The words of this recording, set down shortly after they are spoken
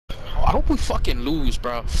I hope we fucking lose,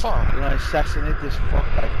 bro. Fuck. I'm gonna assassinate this fuck,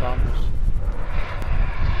 I promise.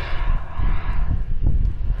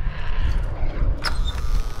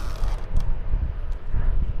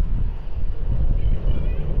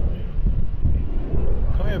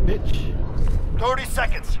 Come here, bitch. 30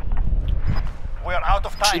 seconds. We are out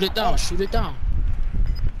of time. Shoot it down, shoot it down.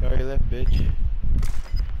 Sorry, left, bitch.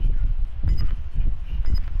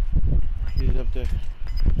 He's up there.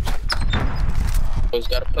 He's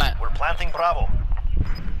got a plant. We're planting Bravo.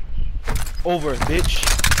 Over, bitch.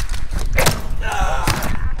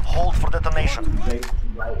 Hold for detonation.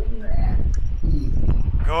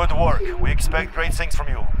 Good work. We expect great things from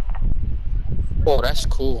you. Oh, that's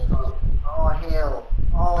cool. Oh hell.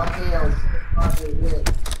 Oh hell.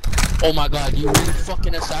 Oh my god, you really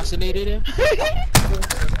fucking assassinated him?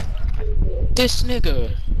 This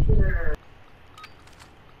nigga.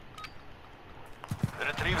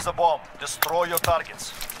 Retrieve the bomb. Destroy your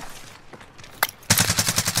targets.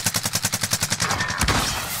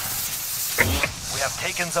 We have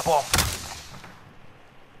taken the bomb.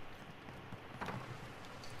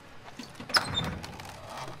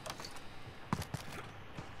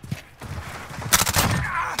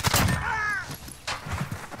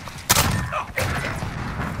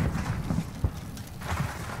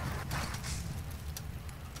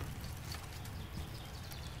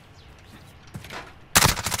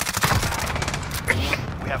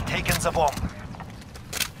 We have taken the bomb.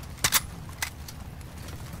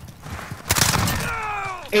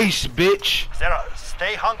 Ace, bitch. Sarah,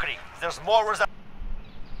 stay hungry. There's more where the...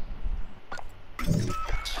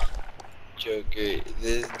 Joker,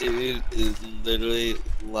 this dude is literally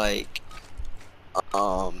like,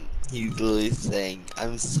 he's literally saying,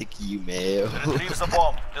 I'm sick of you, man. Retrieve the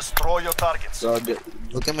bomb. Destroy your targets.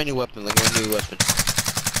 Look at my new weapon, look at my new weapon.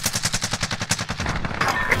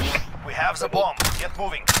 We have the bomb. Get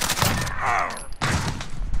moving. I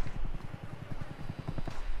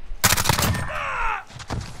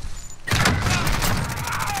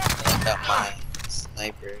got my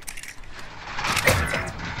sniper.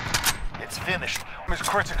 It's finished. It's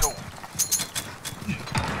critical.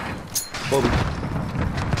 Bobby.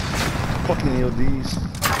 Fucking EODs.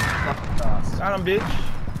 Got him, bitch.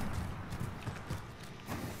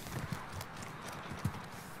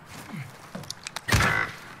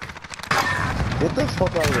 Get the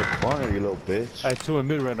fuck out of the corner, you little bitch. I have two in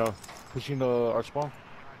mid right now, pushing our spawn.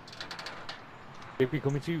 AP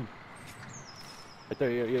coming to you. Right there,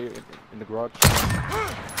 yeah, in the garage.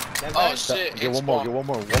 Oh shit, Get one more, get one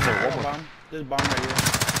more. Bomb. This bomb right here.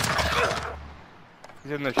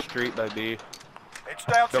 He's in the street by B. It's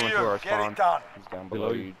down to Going through you. our Get spawn. it done. He's down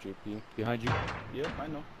below you, JP. Behind you, Yep, I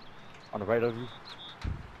know. on the right of you.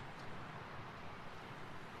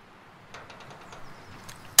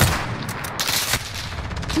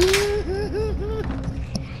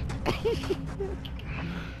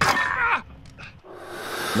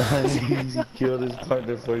 Nice, he killed his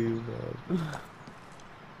partner for you, man.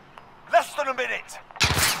 Less than a minute.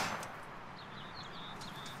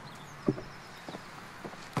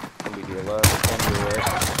 One to your left, one to your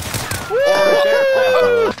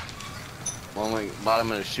right. One like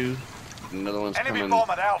bottom of the shoe, another one's Enemy coming. bomb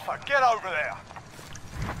at Alpha. Get over there.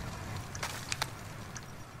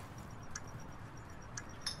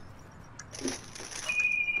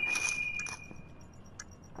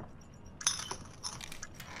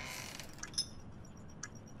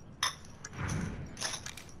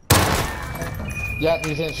 Yeah,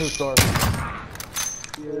 he's in two stores.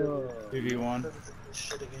 2v1.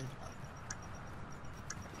 Shit again.